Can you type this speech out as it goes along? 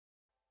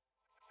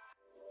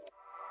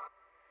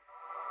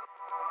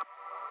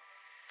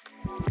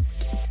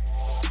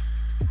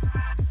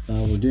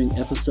We're doing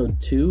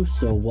episode 2,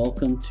 so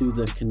welcome to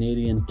the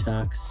Canadian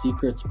Tax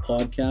Secrets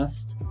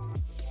podcast.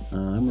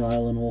 I'm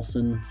Rylan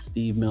Olson.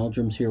 Steve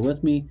Meldrum's here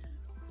with me.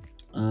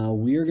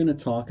 We are going to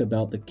talk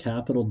about the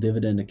capital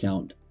dividend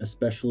account,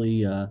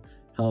 especially how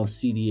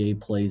CDA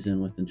plays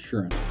in with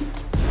insurance.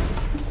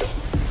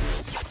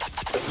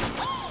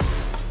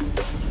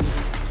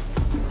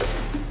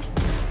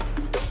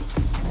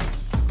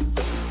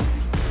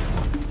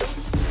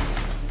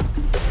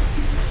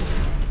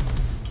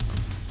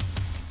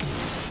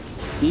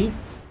 Steve,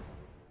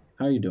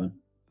 how are you doing?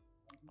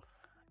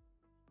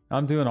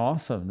 I'm doing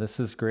awesome. This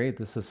is great.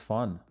 This is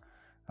fun.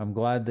 I'm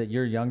glad that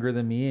you're younger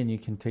than me and you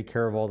can take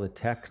care of all the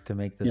tech to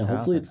make this happen.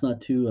 Hopefully it's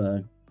not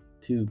too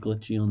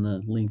glitchy on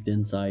the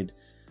LinkedIn side.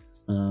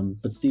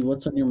 But Steve,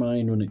 what's on your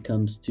mind when it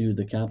comes to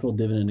the capital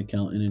dividend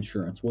account and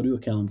insurance? What do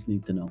accountants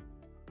need to know?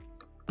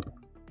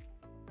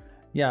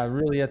 Yeah,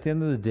 really, at the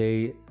end of the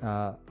day,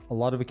 a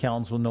lot of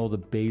accountants will know the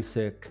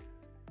basic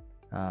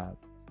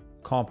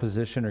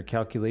composition or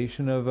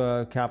calculation of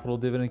a capital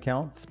dividend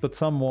accounts, but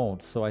some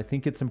won't. So I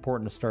think it's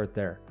important to start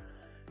there.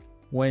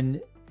 When,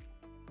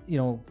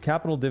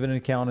 capital dividend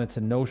account, it's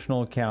a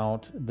notional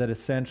account that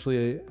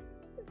essentially,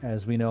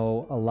 as we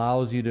know,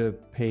 allows you to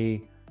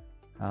pay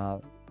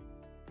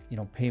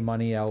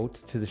money out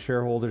to the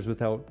shareholders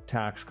without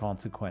tax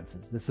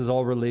consequences. This is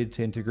all related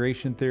to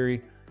integration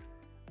theory,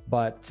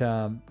 but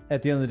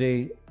at the end of the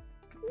day,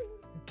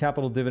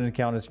 capital dividend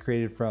account is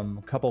created from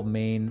a couple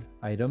main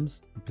items,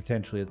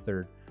 potentially a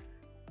third.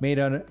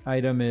 Main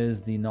item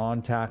is the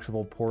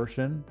non-taxable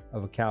portion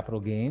of a capital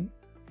gain,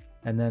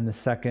 and then the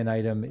second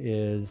item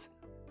is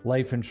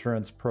life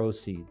insurance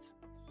proceeds.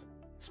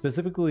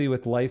 Specifically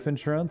with life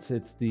insurance,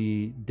 it's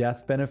the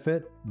death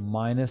benefit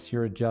minus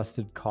your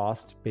adjusted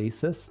cost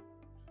basis.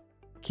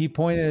 Key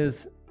point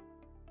is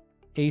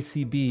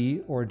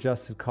ACB, or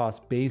adjusted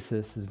cost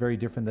basis, is very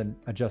different than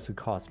adjusted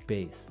cost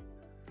base.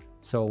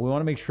 So we want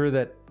to make sure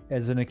that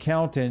as an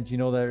accountant,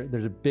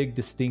 there's a big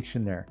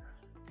distinction there.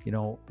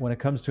 When it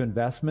comes to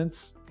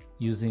investments,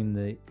 using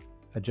the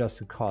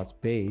adjusted cost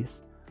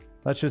base,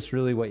 that's just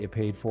really what you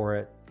paid for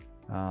it.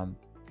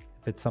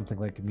 If it's something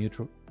like a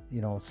mutual,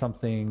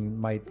 something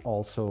might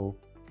also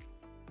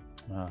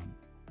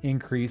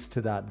increase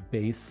to that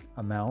base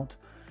amount.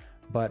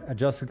 But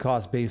adjusted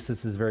cost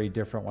basis is very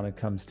different when it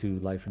comes to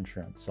life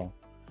insurance. So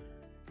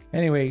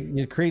anyway,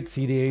 you create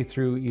CDA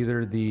through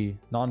either the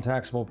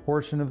non-taxable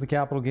portion of the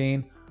capital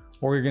gain,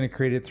 or you're going to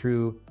create it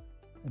through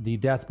the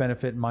death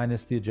benefit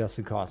minus the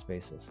adjusted cost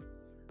basis.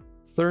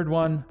 Third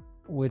one,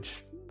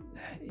 which,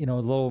 a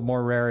little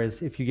more rare,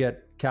 is if you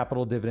get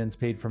capital dividends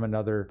paid from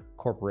another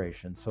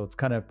corporation. So it's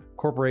kind of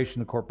corporation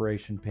to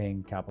corporation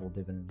paying capital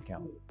dividend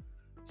account.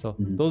 So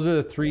those are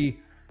the three,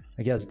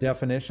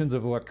 definitions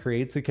of what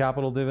creates a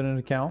capital dividend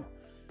account.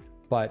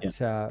 But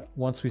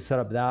once we set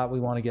up that, we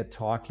want to get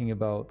talking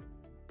about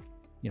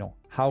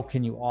how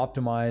can you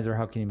optimize, or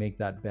how can you make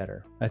that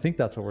better? I think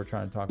that's what we're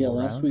trying to talk about.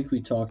 Last week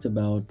we talked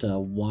about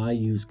why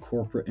use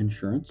corporate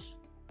insurance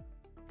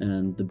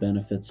and the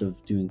benefits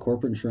of doing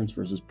corporate insurance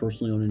versus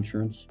personally owned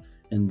insurance.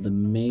 And the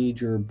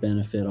major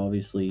benefit,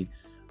 obviously,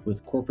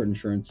 with corporate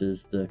insurance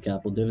is the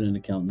capital dividend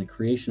account and the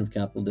creation of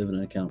capital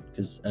dividend account.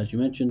 Because as you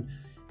mentioned,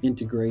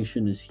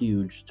 integration is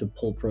huge to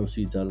pull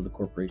proceeds out of the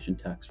corporation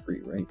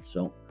tax-free, right?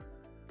 So,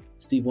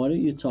 Steve, why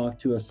don't you talk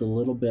to us a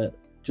little bit,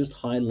 just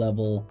high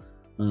level,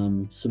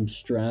 some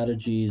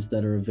strategies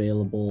that are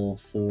available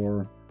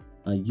for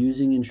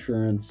using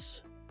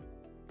insurance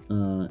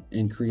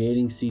and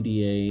creating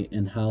CDA,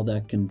 and how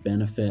that can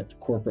benefit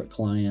corporate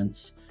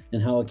clients,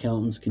 and how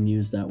accountants can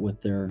use that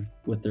with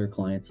their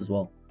clients as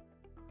well.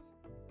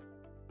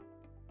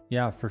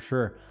 Yeah, for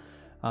sure.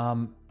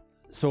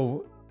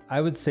 So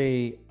I would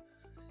say,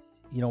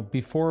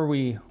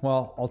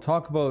 I'll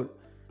talk about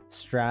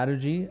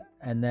strategy,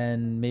 and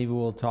then maybe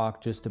we'll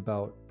talk just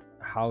about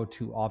how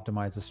to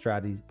optimize the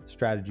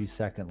strategy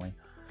secondly.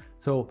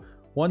 So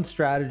one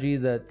strategy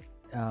that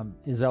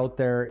is out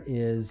there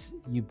is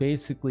you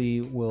basically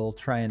will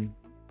try and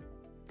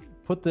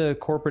put the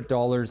corporate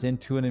dollars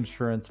into an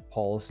insurance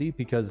policy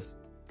because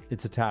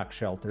it's a tax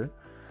shelter.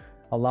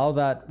 Allow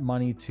that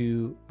money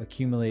to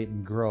accumulate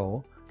and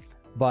grow.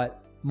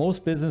 But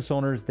most business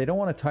owners, they don't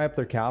want to tie up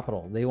their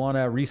capital. They want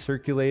to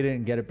recirculate it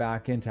and get it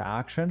back into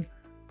action.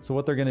 So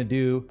what they're going to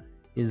do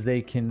is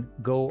they can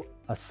go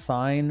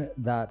assign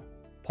that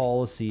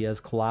policy as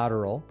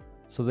collateral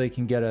so they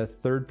can get a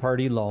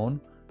third-party loan.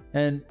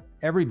 And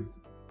every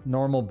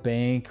normal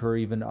bank or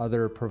even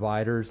other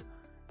providers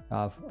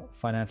of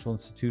financial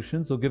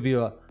institutions will give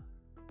you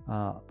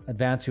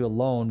advance you a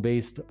loan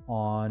based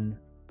on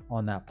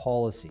that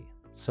policy.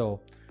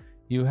 So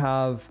you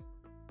have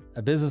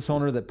a business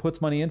owner that puts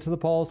money into the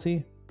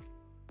policy,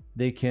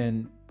 they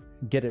can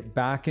get it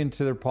back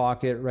into their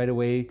pocket right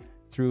away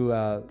through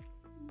a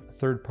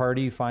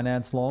third-party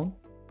finance loan,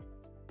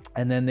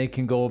 and then they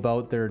can go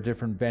about their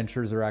different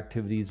ventures or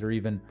activities, or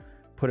even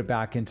put it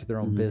back into their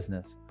own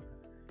business.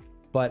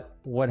 But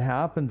what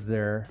happens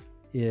there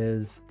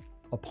is,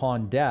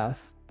 upon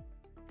death,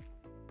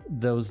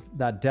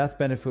 that death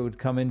benefit would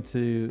come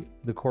into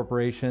the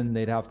corporation.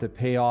 They'd have to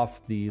pay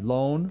off the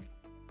loan,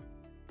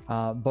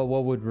 but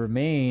what would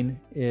remain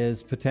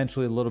is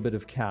potentially a little bit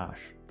of cash.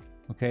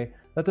 Okay,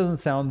 that doesn't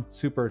sound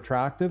super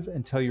attractive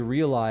until you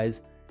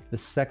realize the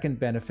second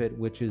benefit,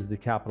 which is the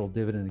capital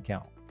dividend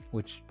account,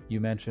 which you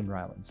mentioned,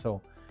 Ryland.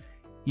 So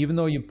even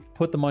though you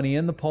put the money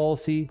in the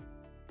policy,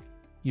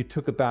 you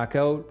took it back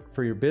out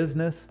for your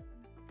business,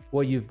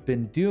 what you've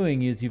been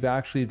doing is you've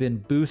actually been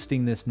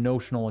boosting this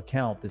notional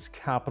account, this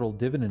capital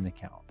dividend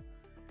account.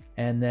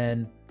 And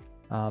then,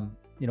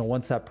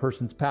 once that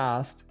person's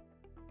passed,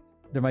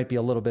 there might be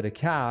a little bit of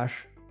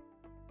cash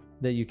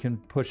that you can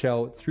push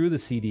out through the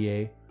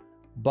CDA,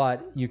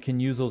 but you can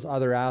use those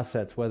other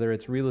assets, whether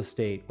it's real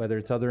estate, whether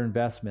it's other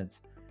investments,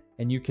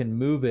 and you can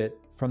move it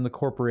from the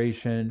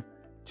corporation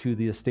to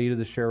the estate of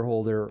the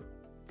shareholder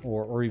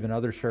or even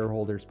other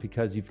shareholders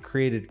because you've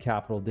created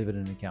capital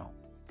dividend account.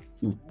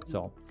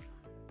 So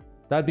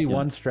that'd be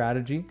one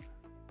strategy.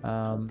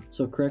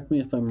 So correct me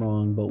if I'm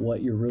wrong, but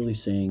what you're really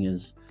saying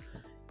is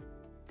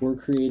we're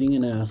creating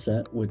an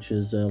asset, which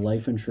is a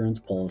life insurance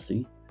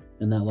policy,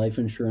 and that life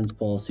insurance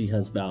policy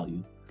has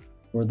value.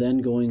 We're then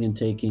going and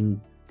taking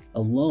a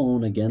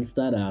loan against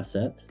that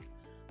asset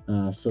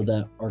so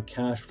that our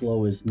cash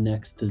flow is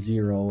next to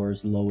zero or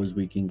as low as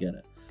we can get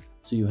it.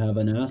 So you have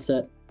an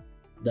asset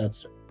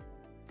that's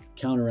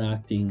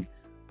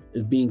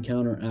being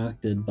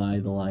counteracted by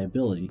the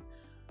liability.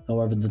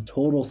 However, the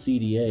total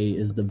CDA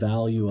is the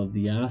value of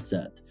the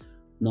asset,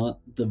 not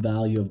the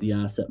value of the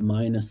asset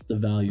minus the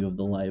value of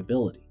the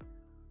liability,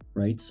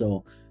 right?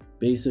 So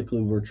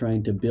basically we're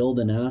trying to build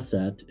an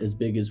asset as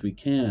big as we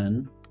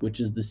can, which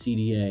is the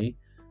CDA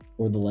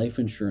or the life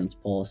insurance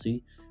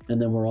policy,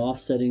 and then we're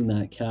offsetting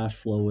that cash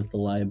flow with the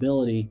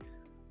liability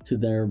to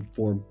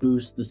therefore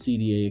boost the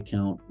CDA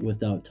account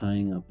without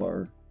tying up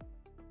our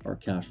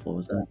cash flow.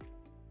 Is that?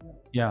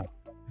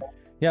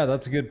 Yeah,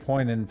 that's a good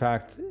point. In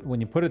fact, when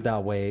you put it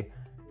that way,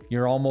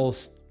 you're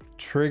almost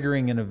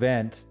triggering an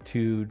event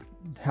to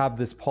have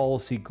this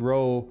policy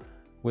grow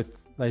with,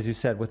 as you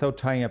said, without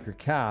tying up your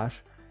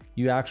cash.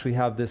 You actually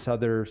have this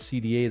other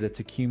CDA that's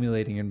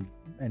accumulating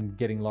and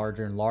getting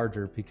larger and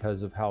larger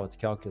because of how it's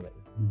calculated,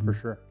 for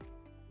sure.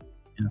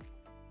 Yeah.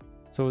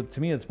 So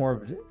to me, it's more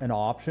of an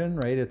option,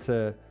 right? It's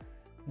a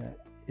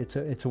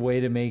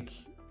way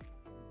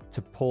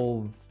to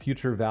pull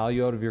future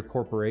value out of your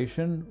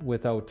corporation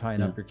without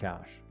tying up your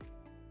cash.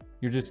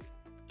 You're just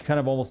kind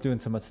of almost doing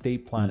some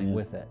estate planning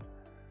with it.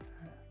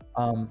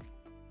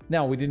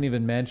 Now, we didn't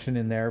even mention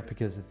in there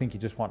because I think you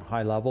just want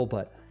high level,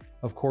 but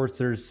of course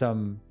there's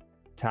some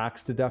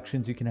tax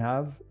deductions you can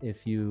have.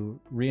 If you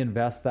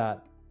reinvest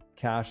that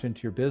cash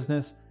into your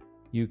business,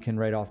 you can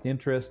write off the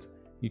interest.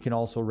 You can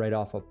also write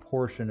off a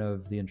portion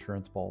of the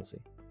insurance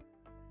policy.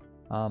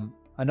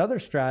 Another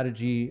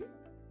strategy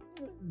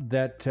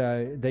that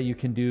you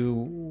can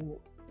do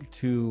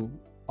to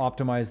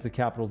optimize the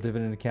capital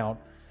dividend account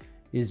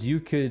is you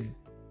could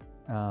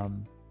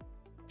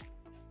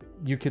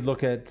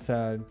look at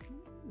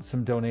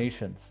some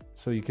donations.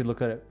 So you could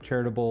look at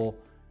charitable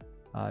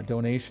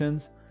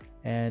donations,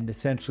 and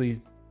essentially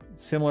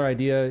similar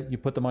idea. You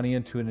put the money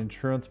into an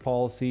insurance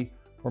policy,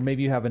 or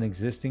maybe you have an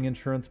existing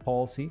insurance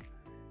policy,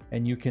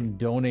 and you can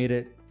donate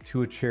it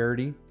to a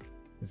charity.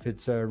 If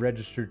it's a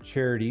registered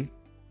charity,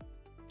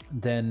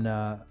 then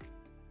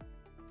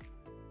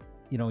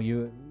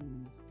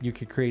you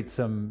could create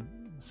some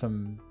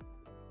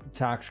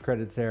tax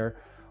credits there,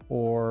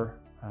 or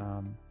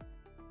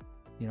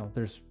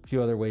there's a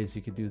few other ways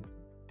you could do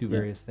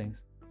various things.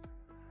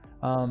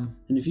 And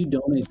if you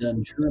donate that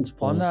insurance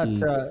policy,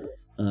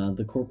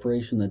 the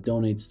corporation that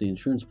donates the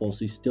insurance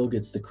policy still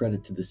gets the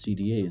credit to the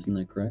CDA, isn't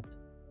that correct?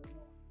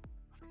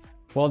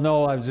 Well,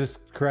 no, I was just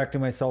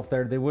correcting myself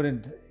there. You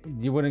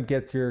wouldn't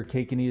get your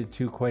cake and eat it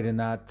too quite in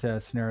that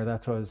scenario.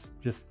 That's what I was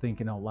just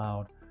thinking out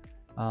loud.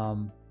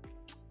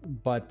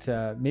 But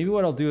maybe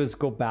what I'll do is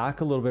go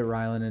back a little bit,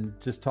 Ryland, and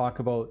just talk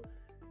about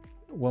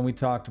when we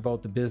talked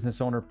about the business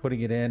owner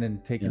putting it in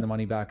and taking the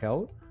money back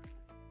out.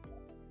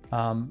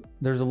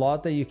 There's a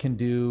lot that you can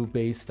do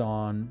based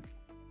on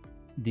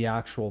the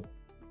actual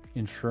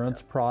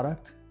insurance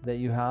product that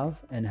you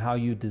have and how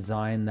you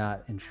design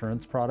that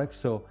insurance product.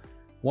 So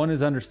one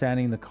is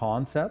understanding the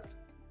concept,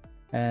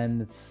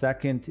 and the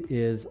second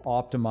is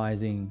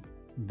optimizing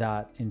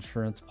that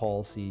insurance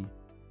policy.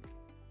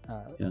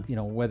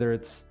 Whether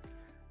it's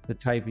the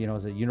type,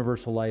 is it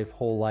universal life,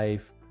 whole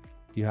life?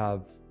 Do you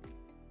have,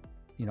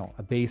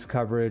 a base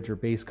coverage or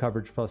base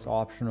coverage plus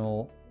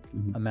optional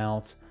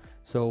amounts?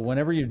 So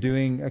whenever you're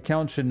doing,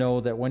 accountants should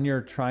know that when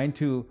you're trying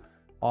to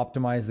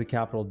optimize the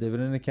capital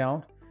dividend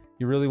account,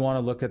 you really want to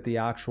look at the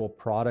actual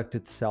product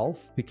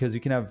itself, because you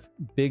can have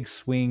big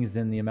swings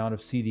in the amount of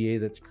CDA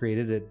that's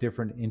created at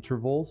different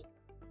intervals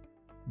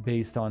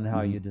based on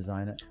how you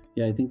design it.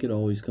 Yeah, I think it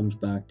always comes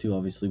back to,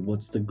 obviously,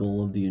 what's the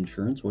goal of the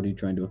insurance? What are you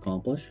trying to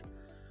accomplish?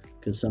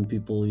 Because some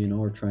people,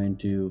 are trying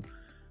to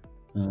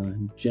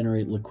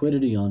generate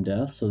liquidity on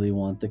death, so they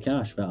want the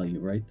cash value,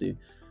 right?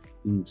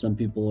 And some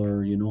people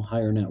are,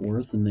 higher net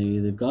worth, and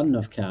they've got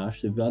enough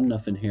cash, they've got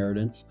enough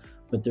inheritance,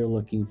 but they're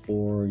looking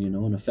for,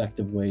 an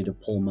effective way to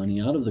pull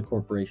money out of the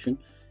corporation,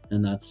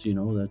 and that's,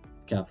 the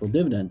capital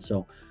dividend.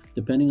 So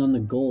depending on the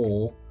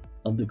goal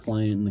of the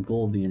client and the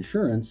goal of the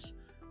insurance,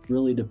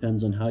 really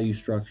depends on how you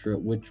structure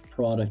it, which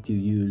product you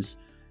use,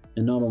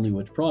 and not only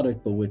which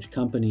product, but which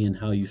company and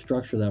how you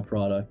structure that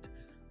product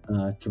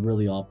to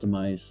really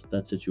optimize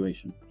that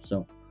situation.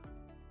 So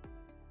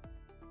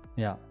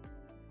yeah.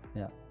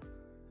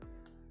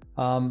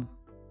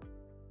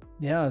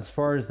 As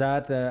far as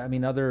that,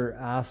 other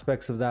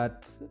aspects of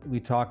that we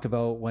talked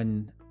about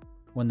when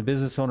the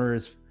business owner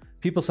is,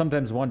 people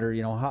sometimes wonder,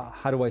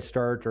 how do I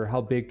start, or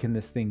how big can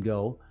this thing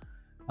go?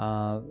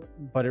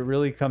 But it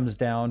really comes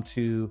down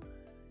to,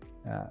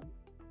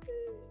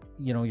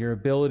 your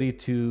ability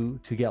to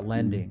get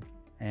lending.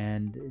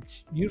 And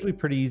it's usually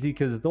pretty easy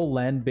because they'll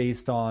lend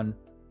based on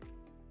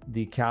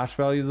the cash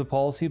value of the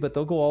policy, but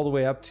they'll go all the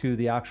way up to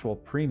the actual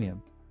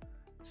premium.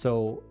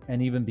 So,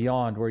 and even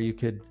beyond, where you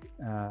could,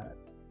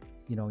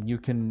 you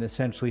can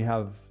essentially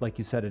have, like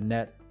you said, a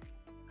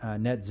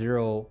net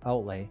zero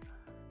outlay.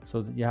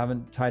 So that you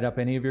haven't tied up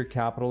any of your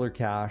capital or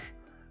cash,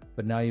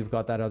 but now you've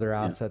got that other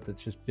asset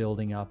that's just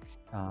building up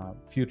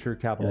future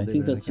capital. I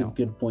think that's a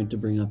good point to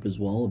bring up as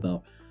well,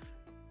 about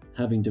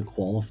having to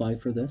qualify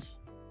for this.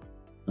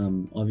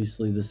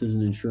 Obviously, this is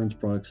an insurance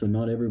product, so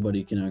not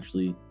everybody can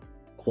actually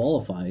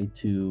qualify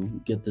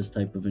to get this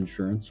type of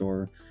insurance,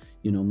 or,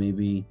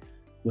 maybe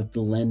with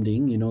the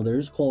lending,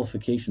 there's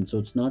qualification. So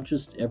it's not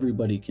just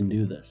everybody can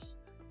do this.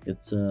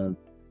 It's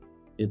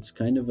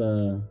kind of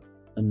a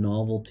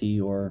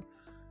novelty, or,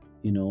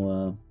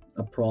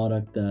 a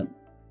product that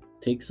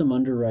takes some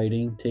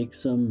underwriting,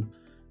 takes some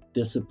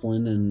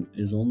discipline, and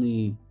is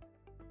only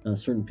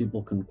certain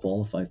people can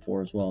qualify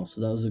for as well.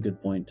 So that was a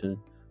good point to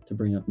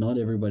bring up. Not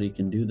everybody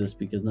can do this,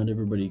 because not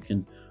everybody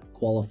can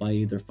qualify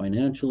either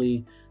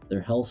financially,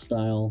 their health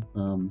style,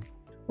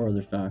 or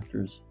other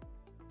factors.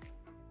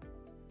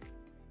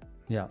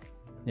 Yeah.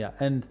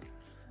 And,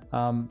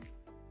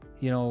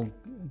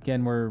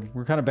 again,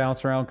 we're kind of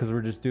bouncing around because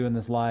we're just doing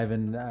this live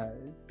and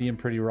being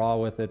pretty raw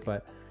with it,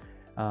 but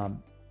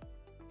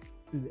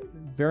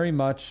very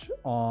much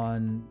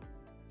on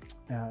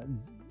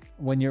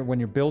when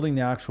you're building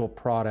the actual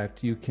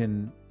product, you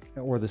can,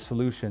 or the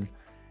solution,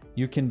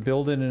 you can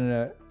build it in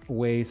a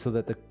way so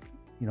that the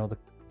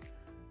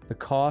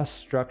cost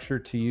structure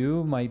to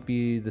you might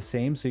be the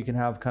same, so you can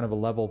have kind of a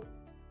level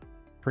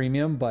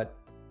premium. But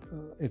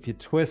if you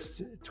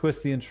twist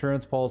the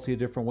insurance policy a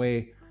different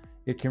way,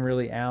 it can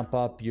really amp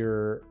up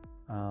your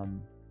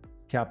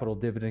capital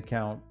dividend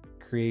account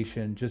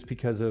creation, just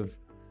because of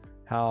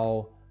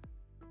how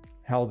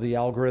the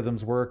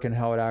algorithms work and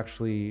how it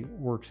actually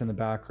works in the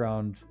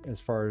background as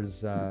far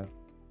as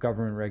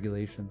government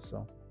regulations.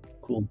 So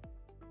cool.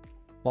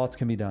 Lots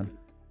can be done.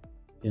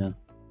 Yeah.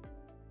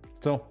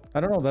 So I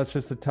don't know, that's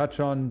just a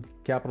touch on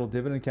capital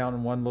dividend account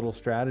and one little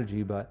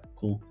strategy, but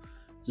cool.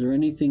 Is there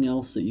anything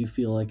else that you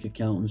feel like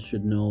accountants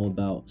should know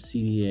about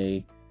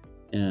CDA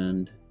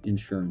and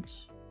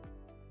insurance?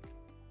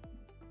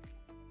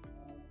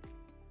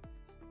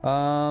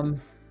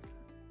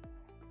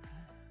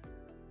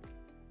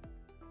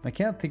 I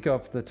can't think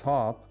off the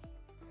top.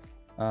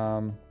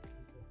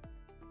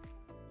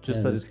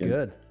 Just that it's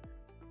good.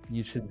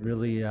 You should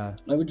really... I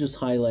would just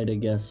highlight, I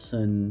guess,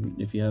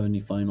 and if you have any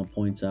final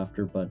points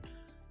after, but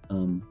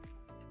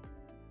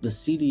the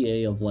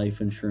CDA of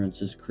life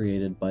insurance is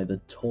created by the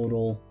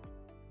total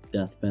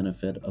death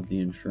benefit of the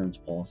insurance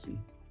policy,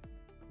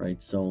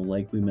 right? So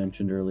like we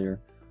mentioned earlier,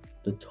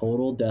 the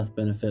total death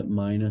benefit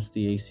minus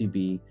the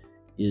ACB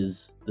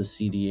is the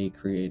CDA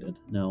created.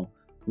 Now,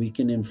 we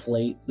can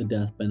inflate the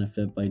death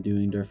benefit by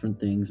doing different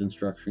things and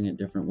structuring it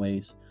different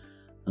ways.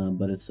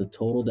 But it's the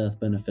total death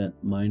benefit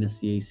minus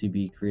the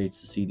ACB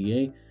creates the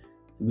CDA.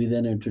 We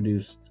then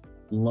introduced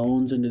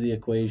loans into the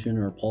equation,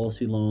 or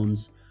policy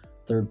loans,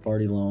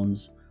 third-party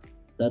loans.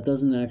 That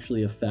doesn't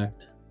actually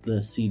affect the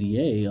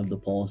CDA of the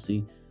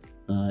policy.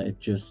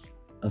 It just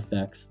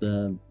affects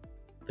the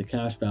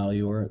cash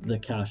value, or the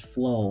cash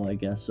flow, I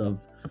guess,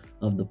 of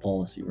the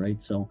policy,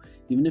 right? So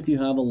even if you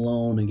have a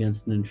loan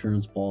against an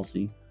insurance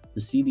policy,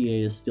 the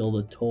CDA is still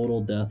the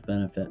total death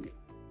benefit.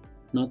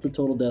 Not the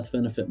total death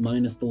benefit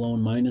minus the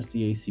loan minus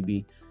the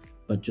ACB,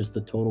 but just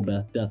the total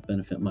death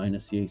benefit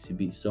minus the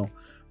ACB. So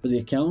for the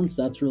accountants,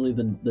 that's really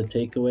the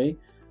takeaway,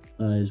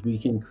 is we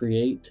can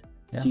create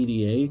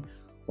CDA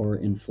or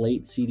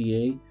inflate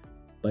CDA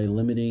by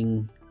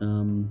limiting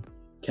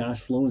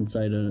cash flow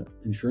inside an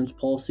insurance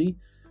policy.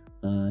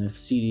 If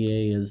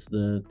CDA is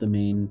the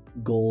main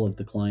goal of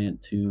the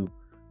client to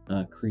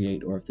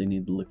create, or if they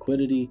need the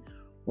liquidity,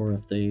 or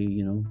if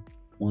they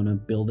want to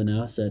build an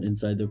asset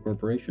inside their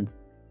corporation.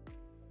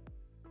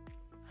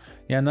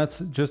 Yeah, and that's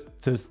just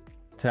to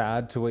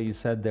add to what you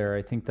said there.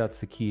 I think that's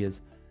the key. Is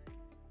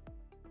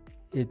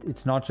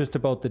it's not just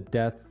about the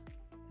death.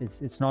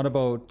 It's not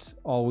about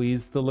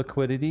always the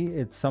liquidity.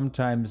 It's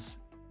sometimes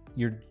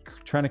you're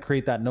trying to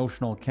create that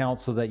notional account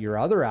so that your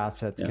other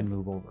assets can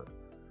move over.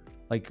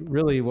 like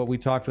really what we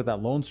talked with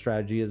that loan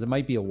strategy is it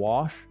might be a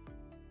wash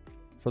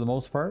for the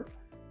most part,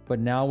 but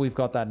now we've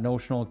got that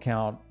notional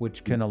account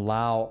which can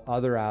allow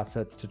other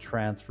assets to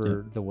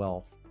transfer the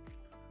wealth.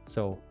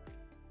 So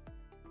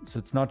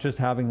it's not just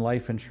having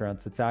life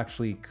insurance, it's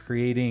actually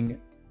creating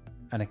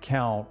an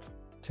account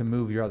to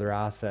move your other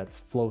assets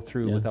flow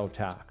through without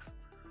tax.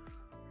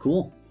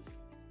 Cool.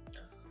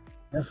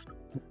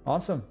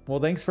 Awesome. Well,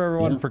 thanks for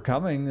everyone for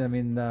coming. I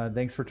mean,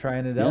 thanks for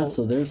trying it out.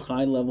 So there's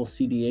high level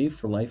CDA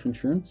for life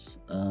insurance.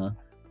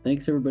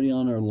 Thanks everybody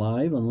on our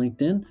live on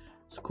LinkedIn.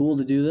 It's cool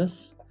to do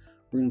this.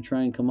 We're going to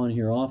try and come on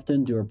here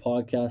often, do our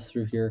podcast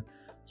through here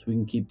so we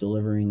can keep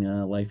delivering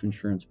life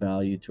insurance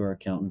value to our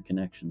accountant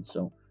connections.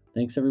 So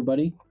thanks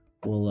everybody.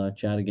 We'll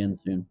chat again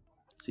soon.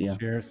 See ya.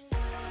 Cheers.